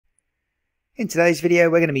In today's video,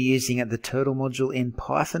 we're going to be using the turtle module in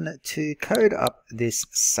Python to code up this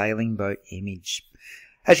sailing boat image.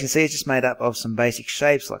 As you can see, it's just made up of some basic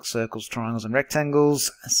shapes like circles, triangles, and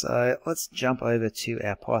rectangles. So let's jump over to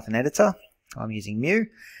our Python editor. I'm using Mu,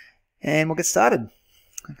 and we'll get started.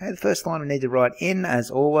 Okay, the first line we need to write in,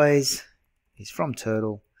 as always, is from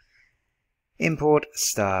turtle, import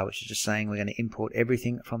star, which is just saying we're going to import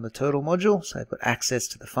everything from the turtle module, so we've got access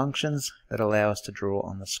to the functions that allow us to draw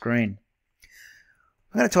on the screen.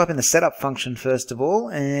 I'm going to type in the setup function first of all,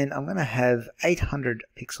 and I'm going to have 800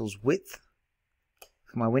 pixels width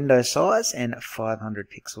for my window size and 500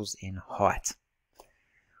 pixels in height.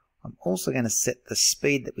 I'm also going to set the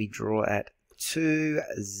speed that we draw at to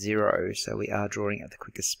 0, so we are drawing at the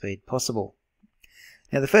quickest speed possible.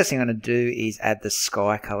 Now the first thing I'm going to do is add the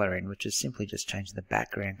sky color in, which is simply just changing the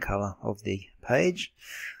background color of the page.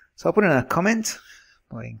 So I'll put in a comment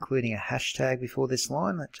by including a hashtag before this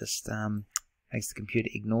line that just makes the computer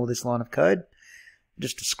ignore this line of code. It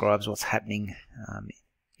just describes what's happening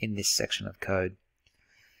in this section of code.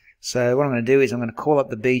 So what I'm going to do is I'm going to call up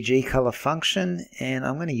the bgcolor function, and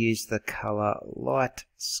I'm going to use the color light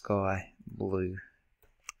sky blue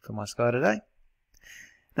for my sky today.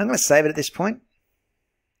 Now I'm going to save it at this point,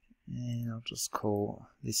 and I'll just call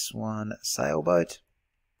this one sailboat.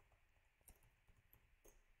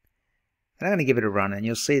 And I'm going to give it a run, and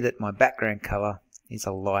you'll see that my background color is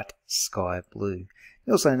a light sky blue.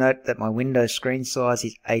 You also note that my window screen size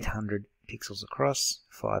is 800 pixels across,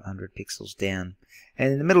 500 pixels down.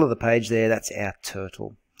 And in the middle of the page there, that's our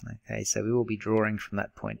turtle. Okay, so we will be drawing from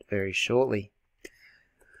that point very shortly.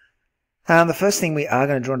 The first thing we are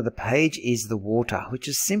going to draw onto the page is the water, which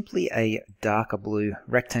is simply a darker blue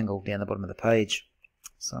rectangle down the bottom of the page.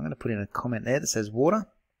 So I'm going to put in a comment there that says water.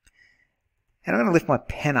 And I'm going to lift my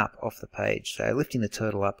pen up off the page. So lifting the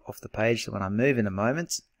turtle up off the page so when I move in a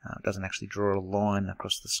moment, it doesn't actually draw a line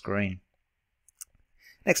across the screen.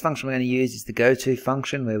 Next function we're going to use is the goto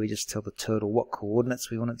function, where we just tell the turtle what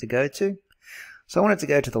coordinates we want it to go to. So I want it to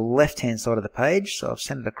go to the left-hand side of the page, so I've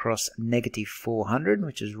sent it across -400,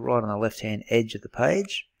 which is right on the left-hand edge of the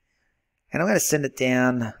page. And I'm going to send it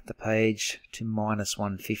down the page to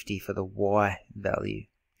 -150 for the y value.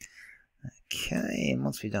 Okay, and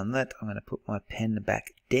once we've done that, I'm going to put my pen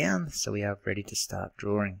back down so we are ready to start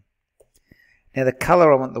drawing. Now the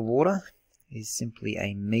color I want the water is simply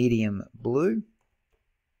a medium blue.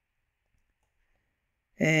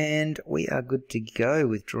 And we are good to go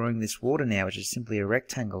with drawing this water now, which is simply a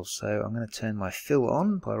rectangle. So I'm going to turn my fill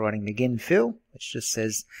on by writing begin fill, which just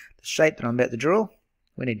says the shape that I'm about to draw,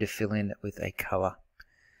 we need to fill in with a color.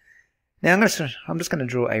 Now I'm just going to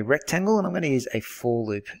draw a rectangle, and I'm going to use a for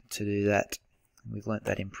loop to do that. We've learnt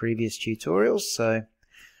that in previous tutorials. So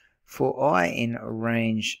for I in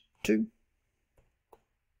range 2,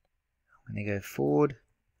 I'm going to go forward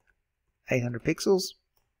 800 pixels,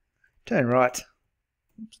 turn right,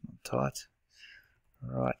 oops, not tight,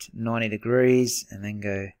 right 90 degrees, and then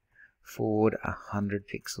go forward 100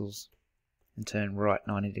 pixels and turn right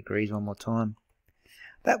 90 degrees one more time.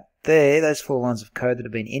 That there, those 4 lines of code that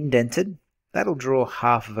have been indented, that'll draw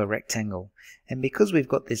half of a rectangle. And because we've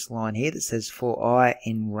got this line here that says for I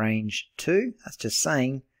in range 2, that's just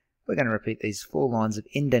saying we're going to repeat these 4 lines of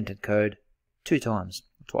indented code 2 times,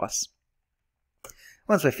 twice.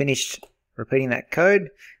 Once we're finished repeating that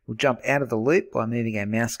code, we'll jump out of the loop by moving our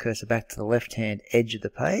mouse cursor back to the left-hand edge of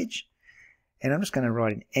the page. And I'm just going to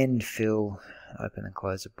write an end fill, open and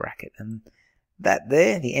close a bracket. And that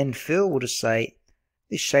there, the end fill, will just say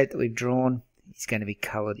this shape that we've drawn is going to be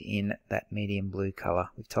coloured in that medium blue colour.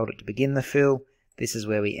 We've told it to begin the fill. This is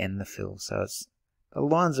where we end the fill. So it's the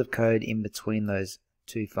lines of code in between those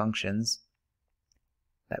 2 functions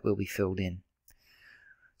that will be filled in.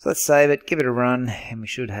 So let's save it, give it a run, and we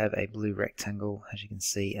should have a blue rectangle, as you can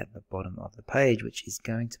see at the bottom of the page, which is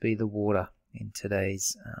going to be the water in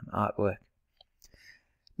today's artwork.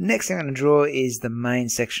 Next thing I'm going to draw is the main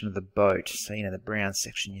section of the boat. So, you know, the brown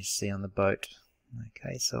section you see on the boat.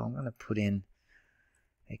 Okay, so I'm going to put in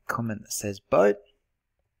a comment that says boat.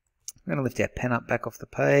 We're going to lift our pen up back off the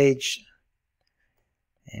page,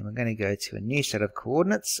 and we're going to go to a new set of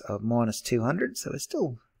coordinates of -200. So we're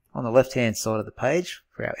still on the left-hand side of the page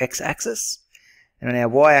for our x-axis, and on our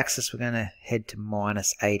y-axis we're going to head to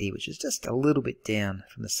 -80, which is just a little bit down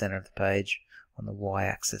from the center of the page on the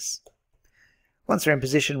y-axis. Once we're in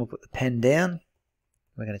position, we'll put the pen down.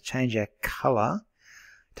 We're going to change our color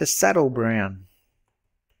to saddlebrown,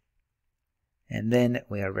 and then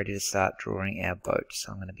we are ready to start drawing our boat.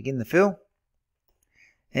 So I'm going to begin the fill,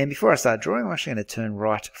 and before I start drawing, I'm actually going to turn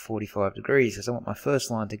right 45 degrees because I want my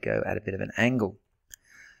first line to go at a bit of an angle.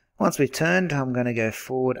 Once we've turned, I'm going to go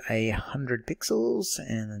forward 100 pixels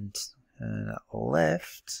and turn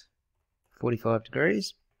left 45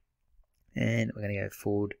 degrees. And we're going to go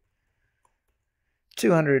forward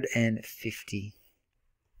 250.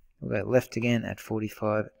 We'll go left again at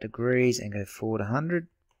 45 degrees and go forward 100.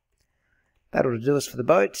 That'll do us for the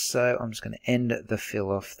boat, so I'm just going to end the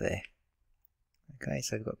fill off there. Okay,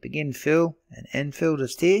 so we've got begin fill and end fill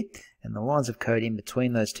just here, and the lines of code in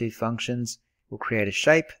between those two functions will create a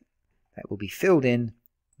shape that will be filled in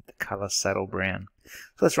with the color saddle brown.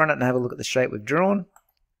 So let's run it and have a look at the shape we've drawn.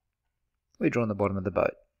 We've drawn the bottom of the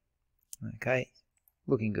boat. Okay,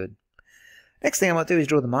 looking good. Next thing I might do is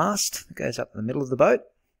draw the mast that goes up in the middle of the boat.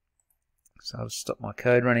 So I'll stop my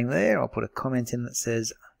code running there. I'll put a comment in that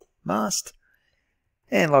says mast.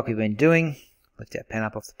 And like we've been doing, lift our pen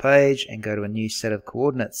up off the page and go to a new set of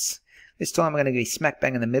coordinates. This time we're going to be smack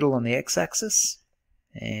bang in the middle on the x-axis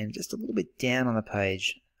and just a little bit down on the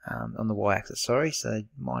page, on the y-axis, sorry, so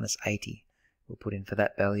minus 80 we'll put in for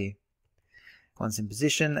that value. Once in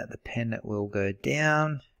position, the pen will go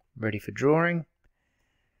down, ready for drawing.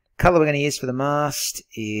 Color we're going to use for the mast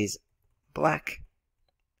is black.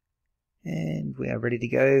 And we are ready to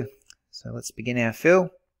go. So let's begin our fill.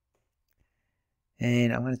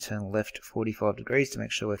 And I'm going to turn left 45 degrees to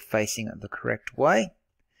make sure we're facing the correct way.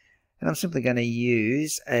 And I'm simply going to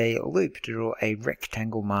use a loop to draw a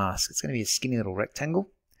rectangle mask. It's going to be a skinny little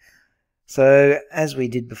rectangle. So as we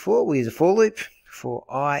did before, we use a for loop for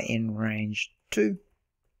I in range 2,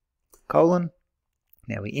 colon.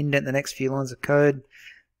 Now we indent the next few lines of code.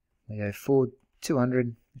 We go forward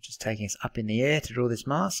 200, which is taking us up in the air to draw this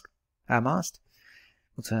mast.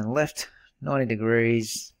 We'll turn left 90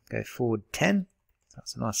 degrees, go forward 10. So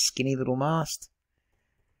it's a nice skinny little mast.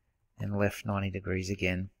 And left 90 degrees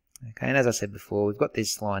again. Okay, and as I said before, we've got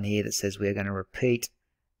this line here that says we're going to repeat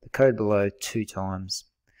the code below 2 times.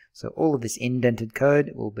 So all of this indented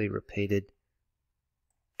code will be repeated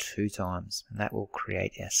 2 times, and that will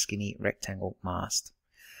create our skinny rectangle mast.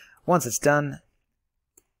 Once it's done,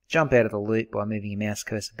 jump out of the loop by moving your mouse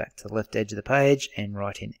cursor back to the left edge of the page and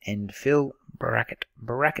write in end fill bracket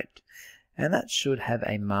bracket. And that should have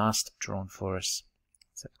a mast drawn for us.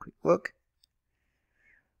 Let's have a quick look.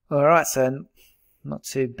 Alright, so not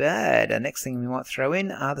too bad. The next thing we might throw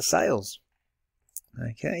in are the sails.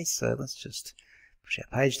 Okay, so let's just push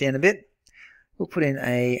our page down a bit. We'll put in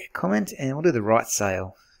a comment and we'll do the right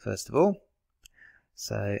sail first of all.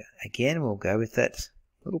 So again, we'll go with that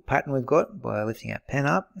little pattern we've got by lifting our pen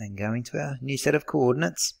up and going to our new set of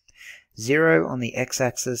coordinates. 0 on the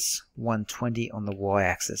x-axis, 120 on the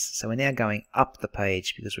y-axis. So we're now going up the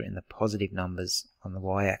page because we're in the positive numbers on the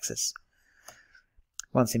y-axis.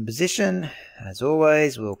 Once in position, as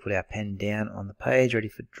always, we'll put our pen down on the page ready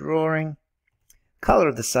for drawing. Color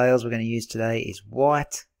of the sails we're going to use today is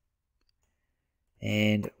white.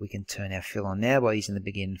 And we can turn our fill on now by using the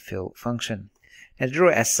begin fill function. Now to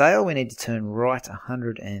draw our sail, we need to turn right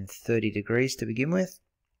 130 degrees to begin with.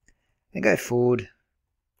 And go forward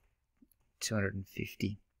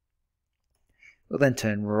 250. We'll then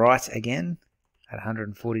turn right again at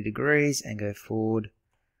 140 degrees and go forward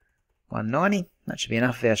 190. That should be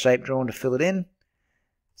enough of our shape drawn to fill it in.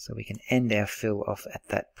 So we can end our fill off at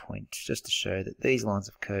that point, just to show that these lines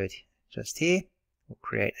of code just here will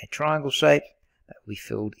create a triangle shape that will be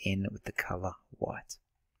filled in with the color white.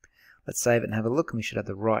 Let's save it and have a look, and we should have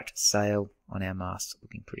the right sail on our mast,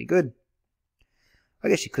 looking pretty good. I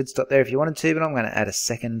guess you could stop there if you wanted to, but I'm going to add a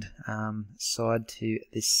second side to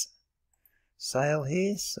this sail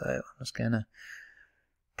here. So I'm just going to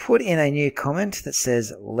put in a new comment that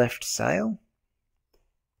says left sail.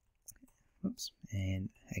 Oops. And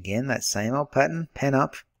again, that same old pattern, pen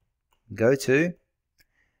up, go to.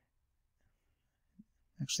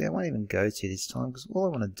 Actually, I won't even go to this time because all I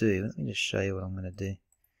want to do, let me just show you what I'm going to do.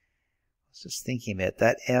 I was just thinking about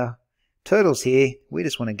that. Our turtle's here. We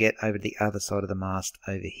just want to get over to the other side of the mast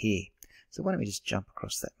over here. So why don't we just jump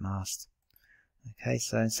across that mast? Okay,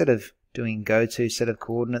 so instead of doing go to set of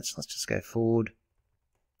coordinates, let's just go forward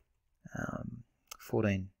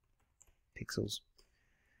 14 pixels.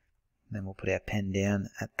 Then we'll put our pen down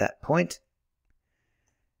at that point.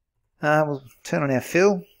 We'll turn on our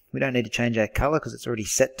fill. We don't need to change our color because it's already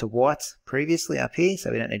set to white previously up here,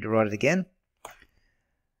 so we don't need to write it again.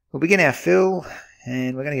 We'll begin our fill,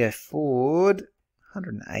 and we're going to go forward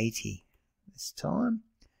 180 this time.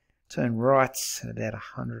 Turn right at about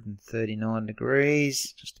 139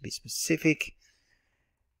 degrees, just to be specific.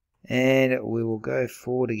 And we will go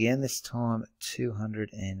forward again, this time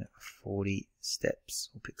 240 steps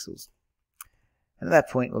or pixels. And at that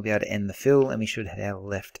point, we'll be able to end the fill, and we should have our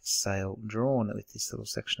left sail drawn with this little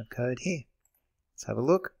section of code here. Let's have a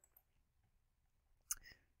look.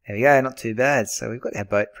 There we go, not too bad. So we've got our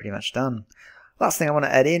boat pretty much done. Last thing I want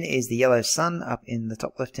to add in is the yellow sun up in the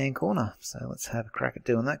top left hand corner. So let's have a crack at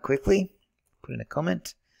doing that quickly. Put in a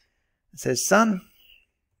comment. It says sun.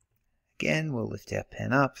 Again, we'll lift our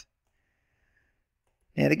pen up.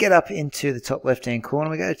 Now to get up into the top left hand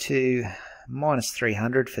corner, we go to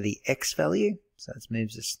 -300 for the X value. So this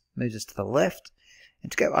moves us to the left.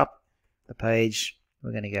 And to go up the page,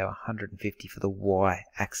 we're going to go 150 for the Y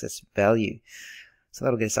axis value. So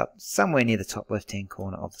that'll get us up somewhere near the top left hand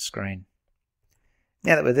corner of the screen.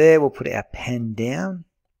 Now that we're there, we'll put our pen down.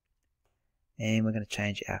 And we're going to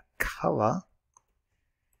change our color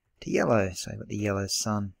to yellow. So we've got the yellow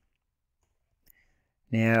sun.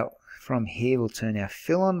 Now from here we'll turn our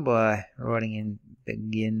fill on by writing in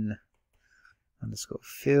begin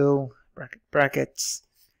 _fill brackets.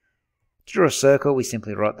 To draw a circle, we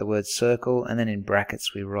simply write the word circle, and then in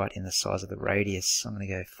brackets we write in the size of the radius. I'm going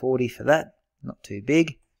to go 40 for that, not too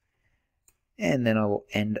big. And then I will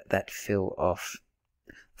end that fill off.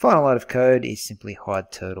 Final line of code is simply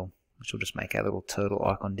hide turtle, which will just make our little turtle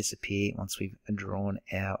icon disappear once we've drawn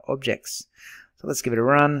our objects. So let's give it a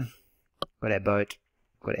run. Got our boat,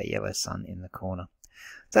 got our yellow sun in the corner.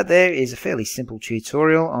 So that there is a fairly simple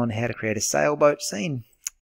tutorial on how to create a sailboat scene.